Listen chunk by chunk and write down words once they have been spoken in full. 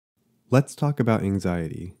Let's talk about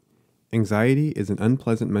anxiety. Anxiety is an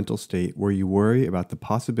unpleasant mental state where you worry about the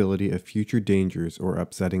possibility of future dangers or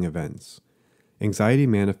upsetting events. Anxiety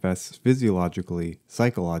manifests physiologically,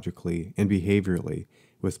 psychologically, and behaviorally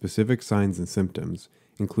with specific signs and symptoms,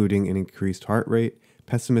 including an increased heart rate,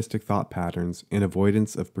 pessimistic thought patterns, and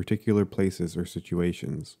avoidance of particular places or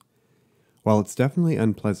situations. While it's definitely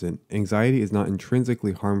unpleasant, anxiety is not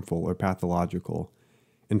intrinsically harmful or pathological.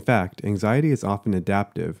 In fact, anxiety is often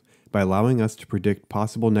adaptive by allowing us to predict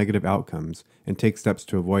possible negative outcomes and take steps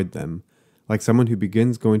to avoid them, like someone who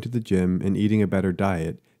begins going to the gym and eating a better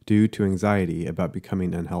diet due to anxiety about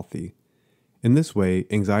becoming unhealthy. In this way,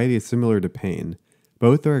 anxiety is similar to pain.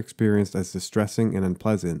 Both are experienced as distressing and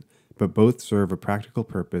unpleasant, but both serve a practical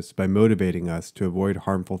purpose by motivating us to avoid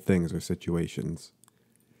harmful things or situations.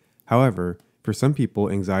 However, for some people,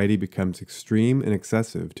 anxiety becomes extreme and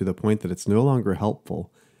excessive to the point that it's no longer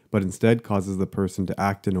helpful, but instead causes the person to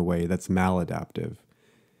act in a way that's maladaptive.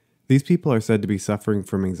 These people are said to be suffering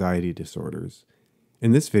from anxiety disorders.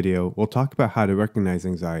 In this video, we'll talk about how to recognize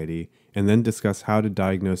anxiety and then discuss how to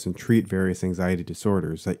diagnose and treat various anxiety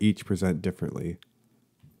disorders that each present differently.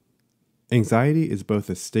 Anxiety is both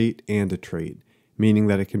a state and a trait, meaning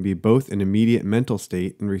that it can be both an immediate mental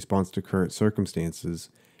state in response to current circumstances,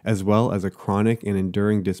 as well as a chronic and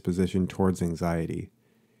enduring disposition towards anxiety.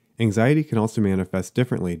 Anxiety can also manifest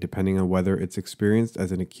differently depending on whether it's experienced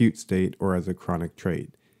as an acute state or as a chronic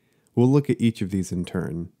trait. We'll look at each of these in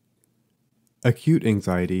turn. Acute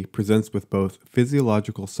anxiety presents with both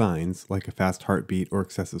physiological signs, like a fast heartbeat or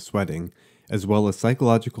excessive sweating, as well as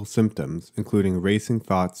psychological symptoms, including racing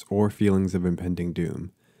thoughts or feelings of impending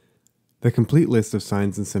doom. The complete list of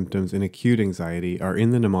signs and symptoms in acute anxiety are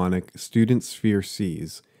in the mnemonic Students Fear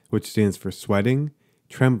Cs, which stands for sweating,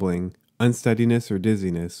 trembling, unsteadiness or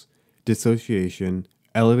dizziness, dissociation,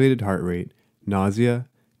 elevated heart rate, nausea,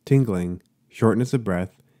 tingling, shortness of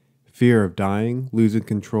breath, fear of dying, losing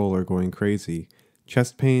control or going crazy,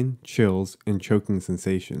 chest pain, chills, and choking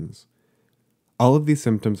sensations. All of these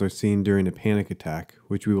symptoms are seen during a panic attack,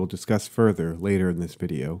 which we will discuss further later in this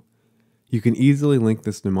video. You can easily link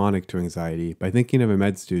this mnemonic to anxiety by thinking of a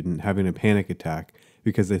med student having a panic attack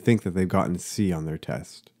because they think that they've gotten a C on their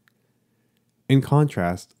test. In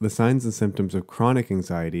contrast, the signs and symptoms of chronic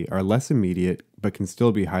anxiety are less immediate but can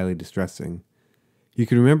still be highly distressing. You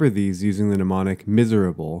can remember these using the mnemonic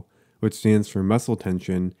miserable, which stands for muscle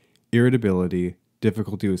tension, irritability,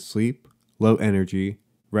 difficulty with sleep, low energy,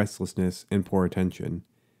 restlessness, and poor attention.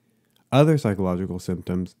 Other psychological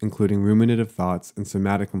symptoms, including ruminative thoughts and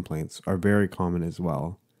somatic complaints, are very common as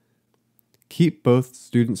well. Keep both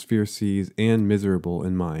Students Fear Cs and miserable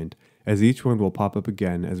in mind, as each one will pop up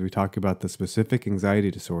again as we talk about the specific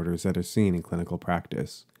anxiety disorders that are seen in clinical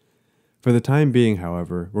practice. For the time being,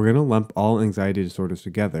 however, we're going to lump all anxiety disorders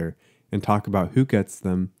together and talk about who gets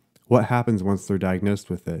them, what happens once they're diagnosed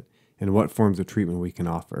with it, and what forms of treatment we can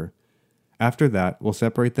offer. After that, we'll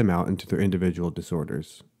separate them out into their individual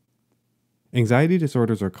disorders. Anxiety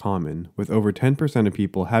disorders are common, with over 10% of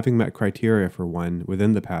people having met criteria for one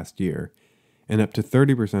within the past year, and up to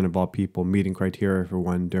 30% of all people meeting criteria for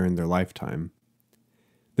one during their lifetime.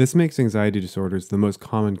 This makes anxiety disorders the most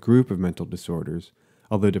common group of mental disorders,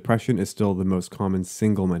 although depression is still the most common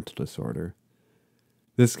single mental disorder.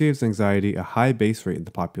 This gives anxiety a high base rate in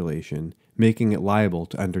the population, making it liable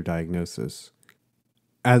to underdiagnosis.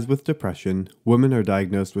 As with depression, women are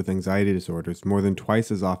diagnosed with anxiety disorders more than twice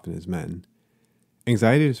as often as men.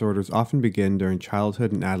 Anxiety disorders often begin during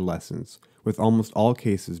childhood and adolescence, with almost all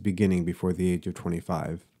cases beginning before the age of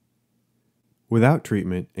 25. Without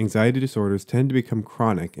treatment, anxiety disorders tend to become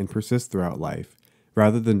chronic and persist throughout life,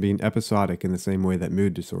 rather than being episodic in the same way that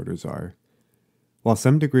mood disorders are. While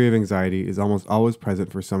some degree of anxiety is almost always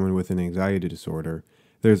present for someone with an anxiety disorder,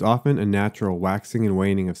 there is often a natural waxing and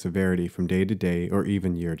waning of severity from day to day or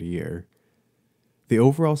even year to year. The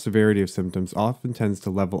overall severity of symptoms often tends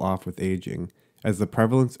to level off with aging, as the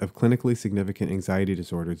prevalence of clinically significant anxiety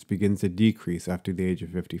disorders begins to decrease after the age of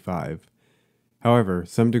 55. However,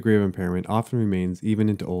 some degree of impairment often remains even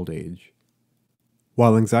into old age.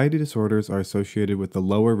 While anxiety disorders are associated with a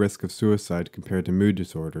lower risk of suicide compared to mood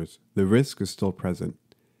disorders, the risk is still present.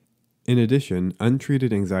 In addition,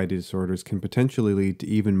 untreated anxiety disorders can potentially lead to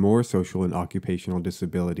even more social and occupational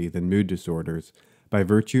disability than mood disorders by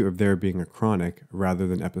virtue of their being a chronic rather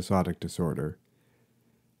than episodic disorder.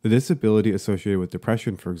 The disability associated with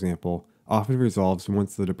depression, for example, often resolves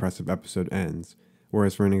once the depressive episode ends,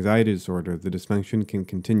 whereas for an anxiety disorder, the dysfunction can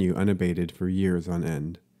continue unabated for years on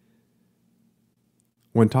end.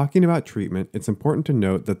 When talking about treatment, it's important to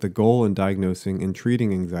note that the goal in diagnosing and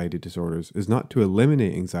treating anxiety disorders is not to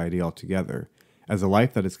eliminate anxiety altogether, as a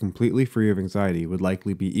life that is completely free of anxiety would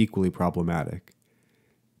likely be equally problematic.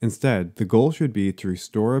 Instead, the goal should be to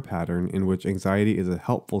restore a pattern in which anxiety is a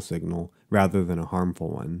helpful signal rather than a harmful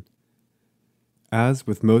one. As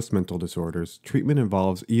with most mental disorders, treatment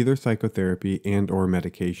involves either psychotherapy and/or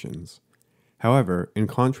medications. However, in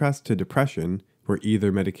contrast to depression, where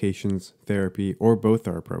either medications, therapy, or both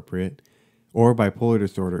are appropriate, or bipolar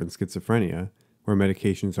disorder and schizophrenia, where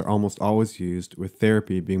medications are almost always used, with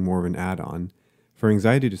therapy being more of an add-on, for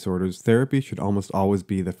anxiety disorders, therapy should almost always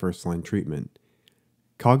be the first-line treatment.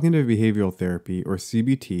 Cognitive behavioral therapy, or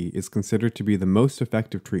CBT, is considered to be the most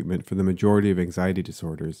effective treatment for the majority of anxiety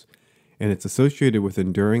disorders, and it's associated with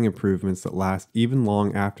enduring improvements that last even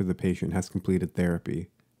long after the patient has completed therapy.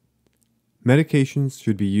 Medications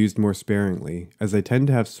should be used more sparingly, as they tend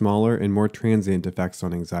to have smaller and more transient effects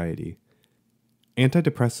on anxiety.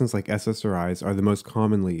 Antidepressants like SSRIs are the most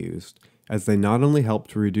commonly used, as they not only help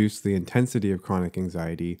to reduce the intensity of chronic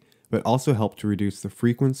anxiety, but also help to reduce the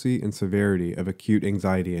frequency and severity of acute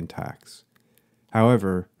anxiety attacks.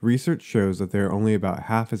 However, research shows that they are only about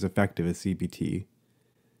half as effective as CBT.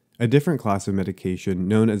 A different class of medication,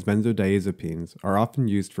 known as benzodiazepines, are often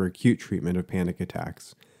used for acute treatment of panic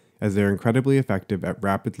attacks, as they are incredibly effective at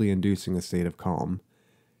rapidly inducing a state of calm.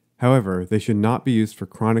 However, they should not be used for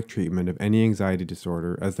chronic treatment of any anxiety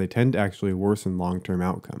disorder, as they tend to actually worsen long-term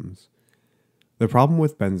outcomes. The problem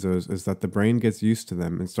with benzos is that the brain gets used to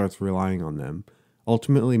them and starts relying on them,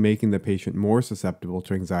 ultimately making the patient more susceptible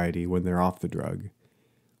to anxiety when they're off the drug.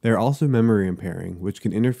 They are also memory impairing, which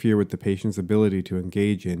can interfere with the patient's ability to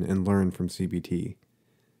engage in and learn from CBT.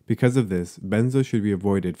 Because of this, benzos should be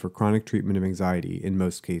avoided for chronic treatment of anxiety in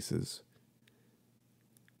most cases.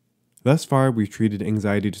 Thus far, we've treated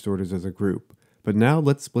anxiety disorders as a group, but now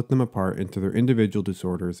let's split them apart into their individual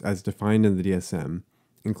disorders as defined in the DSM,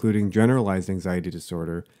 including generalized anxiety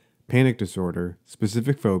disorder, panic disorder,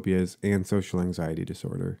 specific phobias, and social anxiety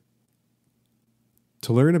disorder.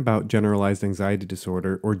 To learn about generalized anxiety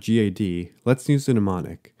disorder, or GAD, let's use a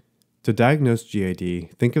mnemonic. To diagnose GAD,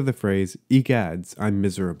 think of the phrase, "Egads, I'm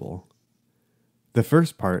miserable." The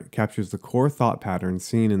first part captures the core thought patterns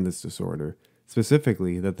seen in this disorder,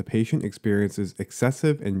 specifically that the patient experiences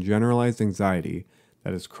excessive and generalized anxiety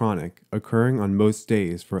that is chronic, occurring on most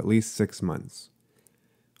days for at least 6 months.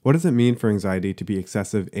 What does it mean for anxiety to be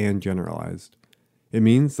excessive and generalized? It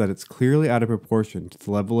means that it's clearly out of proportion to the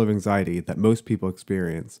level of anxiety that most people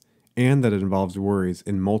experience, and that it involves worries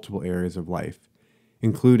in multiple areas of life,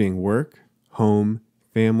 including work, home,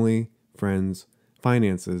 family, friends,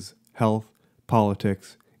 finances, health,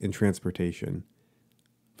 politics, and transportation.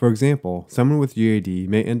 For example, someone with GAD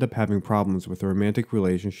may end up having problems with romantic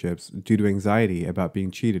relationships due to anxiety about being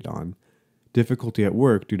cheated on, difficulty at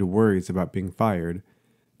work due to worries about being fired,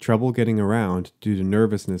 trouble getting around due to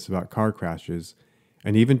nervousness about car crashes,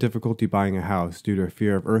 and even difficulty buying a house due to a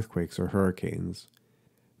fear of earthquakes or hurricanes.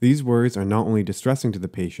 These worries are not only distressing to the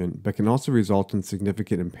patient, but can also result in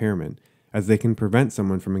significant impairment, as they can prevent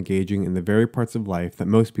someone from engaging in the very parts of life that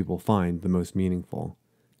most people find the most meaningful.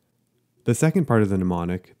 The second part of the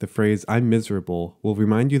mnemonic, the phrase, "I'm miserable," will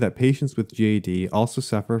remind you that patients with GAD also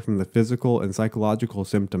suffer from the physical and psychological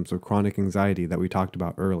symptoms of chronic anxiety that we talked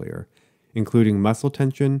about earlier, including muscle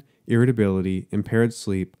tension, irritability, impaired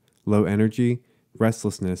sleep, low energy,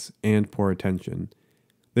 restlessness, and poor attention.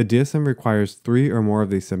 The DSM requires 3 or more of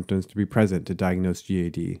these symptoms to be present to diagnose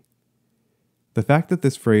GAD. The fact that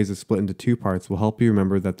this phrase is split into 2 parts will help you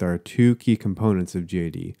remember that there are 2 key components of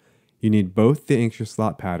GAD. You need both the anxious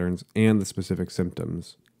thought patterns and the specific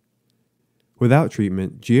symptoms. Without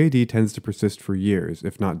treatment, GAD tends to persist for years,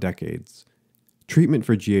 if not decades. Treatment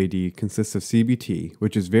for GAD consists of CBT,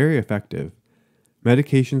 which is very effective.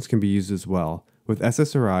 Medications can be used as well, with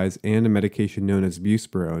SSRIs and a medication known as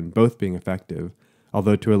buspirone both being effective,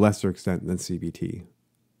 although to a lesser extent than CBT.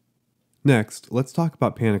 Next, let's talk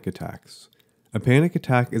about panic attacks. A panic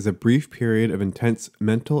attack is a brief period of intense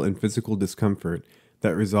mental and physical discomfort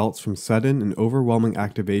that results from sudden and overwhelming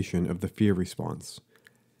activation of the fear response.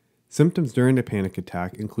 Symptoms during a panic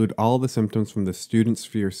attack include all the symptoms from the student's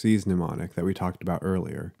fear sees mnemonic that we talked about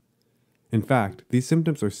earlier. In fact, these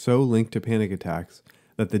symptoms are so linked to panic attacks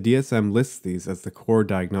that the DSM lists these as the core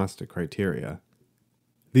diagnostic criteria.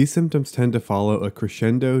 These symptoms tend to follow a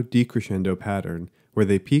crescendo-decrescendo pattern, where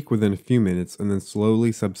they peak within a few minutes and then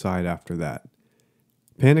slowly subside after that.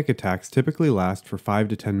 Panic attacks typically last for 5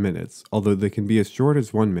 to 10 minutes, although they can be as short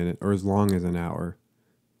as 1 minute or as long as an hour.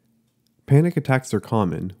 Panic attacks are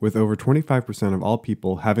common, with over 25% of all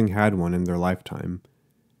people having had one in their lifetime.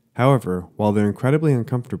 However, while they're incredibly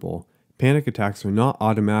uncomfortable, panic attacks are not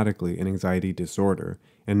automatically an anxiety disorder,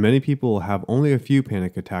 and many people will have only a few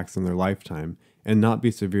panic attacks in their lifetime, and not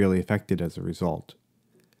be severely affected as a result.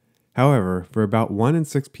 However, for about 1 in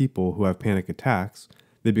 6 people who have panic attacks,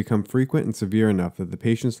 they become frequent and severe enough that the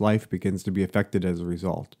patient's life begins to be affected as a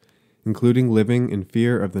result, including living in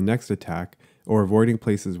fear of the next attack or avoiding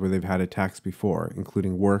places where they've had attacks before,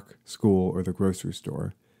 including work, school, or the grocery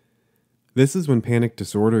store. This is when panic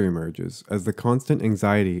disorder emerges, as the constant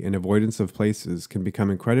anxiety and avoidance of places can become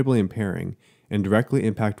incredibly impairing and directly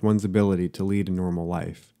impact one's ability to lead a normal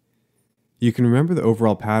life. You can remember the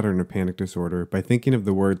overall pattern of panic disorder by thinking of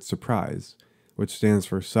the word surprise, which stands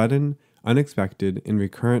for sudden, unexpected, and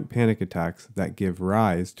recurrent panic attacks that give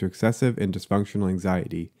rise to excessive and dysfunctional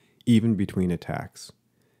anxiety, even between attacks.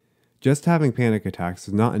 Just having panic attacks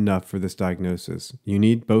is not enough for this diagnosis. You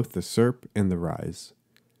need both the SERP and the RISE.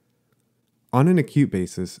 On an acute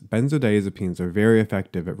basis, benzodiazepines are very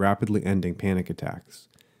effective at rapidly ending panic attacks.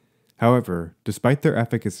 However, despite their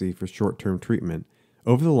efficacy for short-term treatment,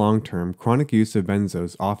 over the long term, chronic use of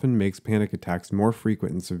benzos often makes panic attacks more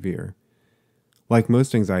frequent and severe. Like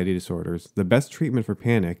most anxiety disorders, the best treatment for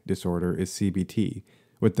panic disorder is CBT,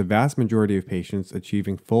 with the vast majority of patients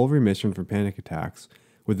achieving full remission from panic attacks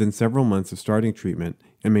within several months of starting treatment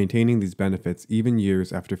and maintaining these benefits even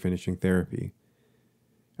years after finishing therapy.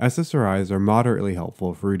 SSRIs are moderately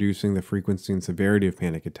helpful for reducing the frequency and severity of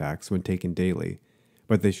panic attacks when taken daily,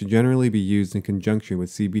 but they should generally be used in conjunction with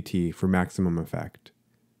CBT for maximum effect.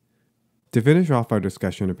 To finish off our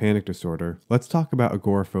discussion of panic disorder, let's talk about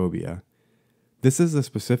agoraphobia. This is a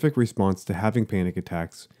specific response to having panic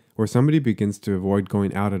attacks where somebody begins to avoid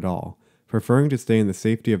going out at all, preferring to stay in the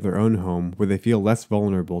safety of their own home where they feel less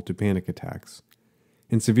vulnerable to panic attacks.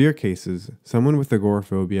 In severe cases, someone with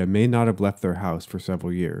agoraphobia may not have left their house for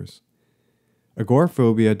several years.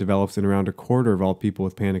 Agoraphobia develops in around a quarter of all people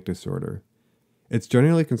with panic disorder. It's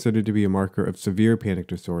generally considered to be a marker of severe panic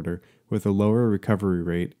disorder with a lower recovery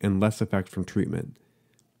rate and less effect from treatment.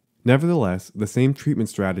 Nevertheless, the same treatment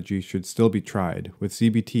strategy should still be tried, with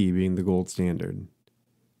CBT being the gold standard.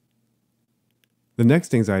 The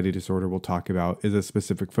next anxiety disorder we'll talk about is a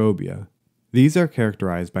specific phobia. These are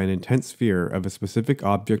characterized by an intense fear of a specific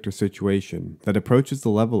object or situation that approaches the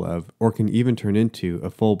level of, or can even turn into, a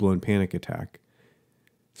full-blown panic attack.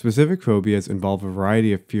 Specific phobias involve a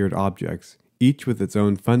variety of feared objects, each with its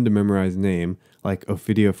own fun-to-memorize name, like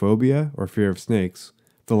ophidiophobia, or fear of snakes,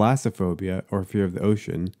 thalassophobia, or fear of the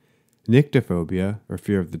ocean, nyctophobia, or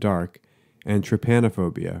fear of the dark, and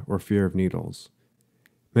trypanophobia, or fear of needles.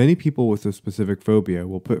 Many people with a specific phobia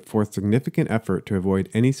will put forth significant effort to avoid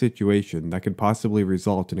any situation that could possibly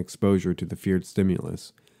result in exposure to the feared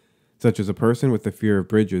stimulus, such as a person with the fear of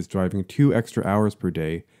bridges driving 2 extra hours per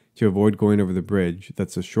day to avoid going over the bridge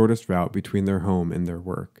that's the shortest route between their home and their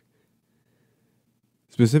work.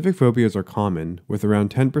 Specific phobias are common, with around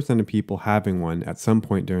 10% of people having one at some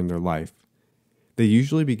point during their life. They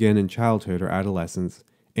usually begin in childhood or adolescence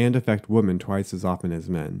and affect women twice as often as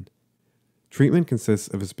men. Treatment consists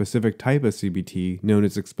of a specific type of CBT known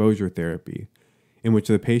as exposure therapy, in which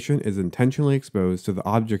the patient is intentionally exposed to the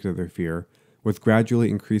object of their fear with gradually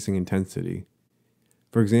increasing intensity.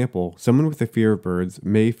 For example, someone with a fear of birds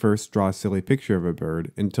may first draw a silly picture of a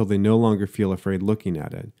bird until they no longer feel afraid looking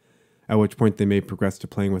at it, at which point they may progress to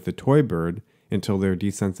playing with a toy bird until they're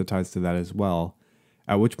desensitized to that as well,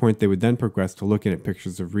 at which point they would then progress to looking at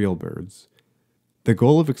pictures of real birds. The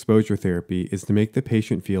goal of exposure therapy is to make the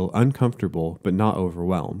patient feel uncomfortable but not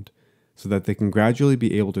overwhelmed, so that they can gradually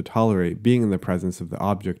be able to tolerate being in the presence of the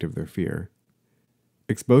object of their fear.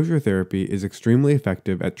 Exposure therapy is extremely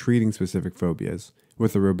effective at treating specific phobias,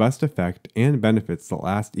 with a robust effect and benefits that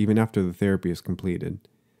last even after the therapy is completed.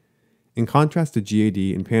 In contrast to GAD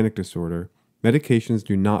and panic disorder, medications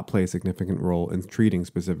do not play a significant role in treating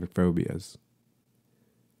specific phobias.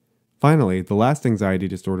 Finally, the last anxiety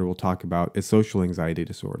disorder we'll talk about is social anxiety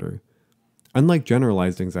disorder. Unlike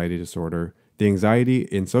generalized anxiety disorder, the anxiety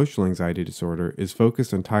in social anxiety disorder is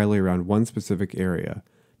focused entirely around one specific area,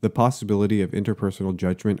 the possibility of interpersonal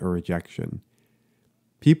judgment or rejection.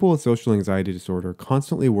 People with social anxiety disorder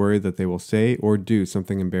constantly worry that they will say or do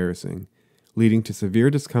something embarrassing, leading to severe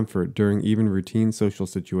discomfort during even routine social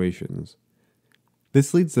situations.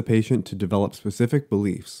 This leads the patient to develop specific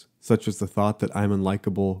beliefs, such as the thought that I'm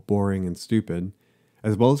unlikable, boring, and stupid,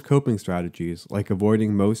 as well as coping strategies like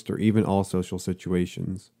avoiding most or even all social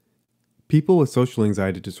situations. People with social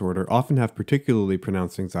anxiety disorder often have particularly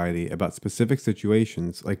pronounced anxiety about specific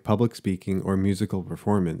situations like public speaking or musical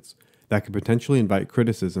performance that could potentially invite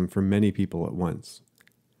criticism from many people at once.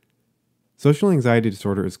 Social anxiety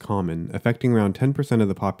disorder is common, affecting around 10% of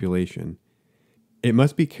the population. It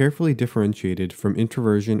must be carefully differentiated from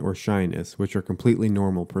introversion or shyness, which are completely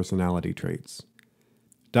normal personality traits.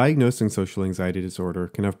 Diagnosing social anxiety disorder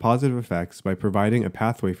can have positive effects by providing a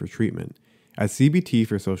pathway for treatment, as CBT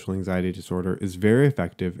for social anxiety disorder is very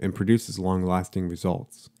effective and produces long-lasting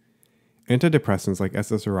results. Antidepressants like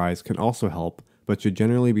SSRIs can also help, but should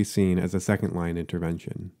generally be seen as a second-line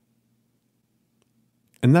intervention.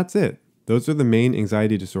 And that's it. Those are the main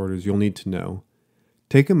anxiety disorders you'll need to know.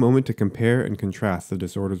 Take a moment to compare and contrast the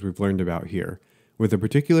disorders we've learned about here, with a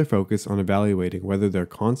particular focus on evaluating whether they're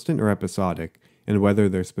constant or episodic, and whether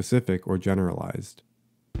they're specific or generalized.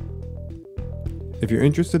 If you're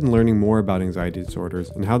interested in learning more about anxiety disorders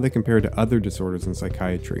and how they compare to other disorders in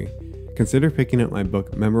psychiatry, consider picking up my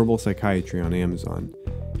book Memorable Psychiatry on Amazon.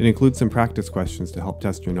 It includes some practice questions to help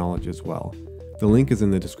test your knowledge as well. The link is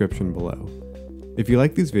in the description below. If you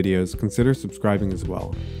like these videos, consider subscribing as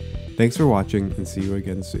well. Thanks for watching and see you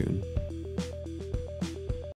again soon.